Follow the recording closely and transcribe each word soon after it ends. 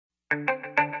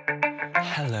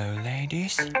Hello,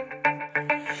 ladies.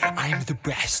 I'm the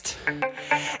best,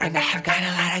 and I have got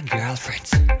a lot of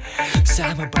girlfriends, so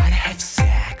I'm about to have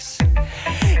sex.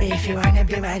 If you wanna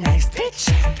be my next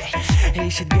bitch, you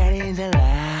should get in the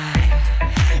line.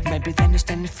 Maybe then you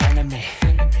stand in front of me,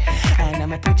 and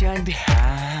I'ma put you on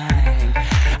behind.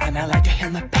 I'm allowed to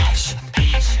heal my passion,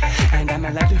 and I'm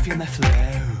allowed to feel my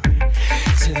flow.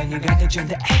 So then you gotta join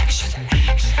the action.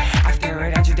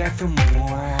 Afterwards you're there for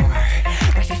more.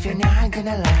 But if you're not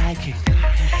gonna like it,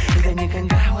 then you can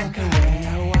go walk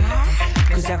away.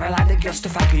 Cause there are a lot of girls to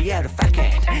fuck you, yeah, to fuck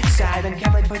it. So I don't care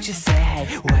about what you say.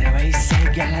 What do I say,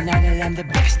 girl, I know that I'm the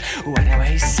best. What do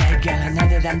I say, girl, I know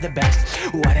that I'm the best.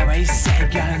 What do I say,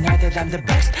 girl, I know that I'm the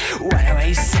best. What do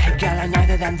I say, girl, I know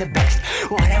that I'm the best.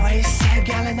 What do I say,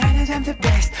 girl, I know that I'm the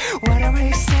best. What do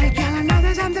I say, girl, I know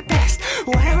that I'm the best.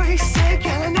 What do I say,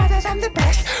 girl, I know that I'm the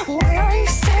best. What do I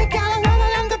say, girl, I know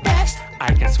that I'm the best.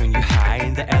 I can swing you high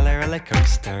in the LA roller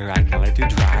coaster. I can let you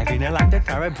drive in a London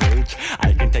Tower Bridge.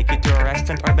 I can take you to a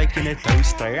restaurant or bake in a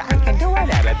toaster. I can do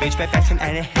whatever, bitch, by passing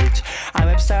any hitch. I'm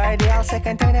absurd else, I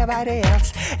can tell nobody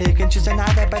else. You can choose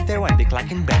another, but they won't be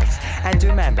clacking bells. And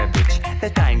remember, bitch,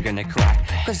 that I ain't gonna cry,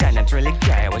 cause I don't really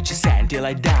care what you say until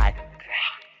I die.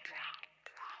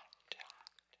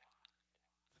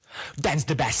 Dance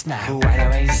the best now. What do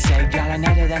I say, girl, I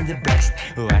know that I'm the best.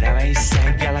 What do I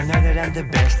say, girl, I know that I'm the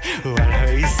best. What do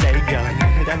I say, girl, I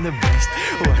know that I'm the best.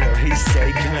 What do I say,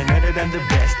 girl, I know that I'm the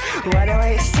best. What do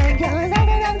I say, girl, I know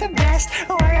that I'm the best.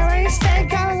 What do I say,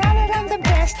 girl, I know that I'm the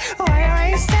best. What do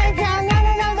I say, girl, I know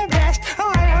that I'm the best.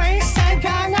 What do I say,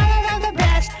 girl, I know that I'm the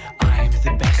best. I'm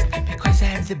the best because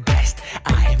I'm the best.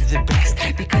 I'm the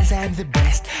best because I'm the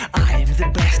best. I'm the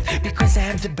best because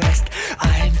I'm the best.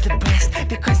 I'm the best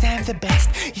because I'm the best.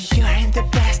 You ain't the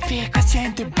best because you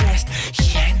ain't the best.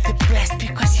 She ain't the best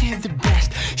because you ain't the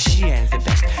best. She ain't the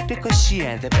best because she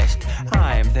ain't the best.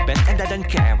 I'm the best and I don't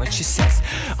care what she says.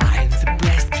 I'm the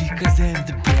best because I'm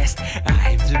the best.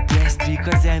 I'm the best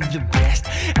because I'm the best.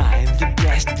 I'm the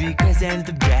best because I'm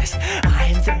the best.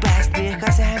 I'm the best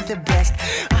because I'm the best.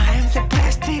 I'm the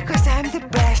best because I'm the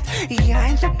best. You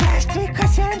ain't the best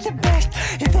because you ain't the best.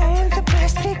 They ain't the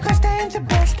best because they ain't the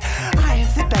best. I am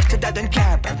the best and I don't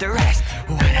care about the rest.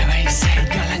 What do I say,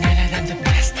 girl, I know that I'm the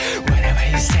best. What do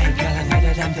I say, girl, I know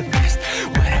that I'm the best.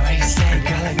 What do I say,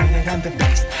 girl, I know that I'm the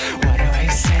best. What do I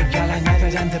say, girl, I know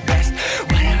that I'm the best.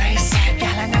 What do I say,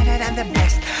 girl, I know that I'm the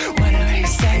best. What do I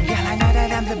say, girl, I know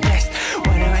that I'm the best.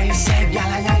 What do I say,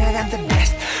 girl, I know that I'm the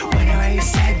best. What do I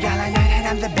say, girl, I know that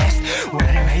I'm the best. What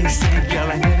do I say,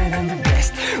 girl, I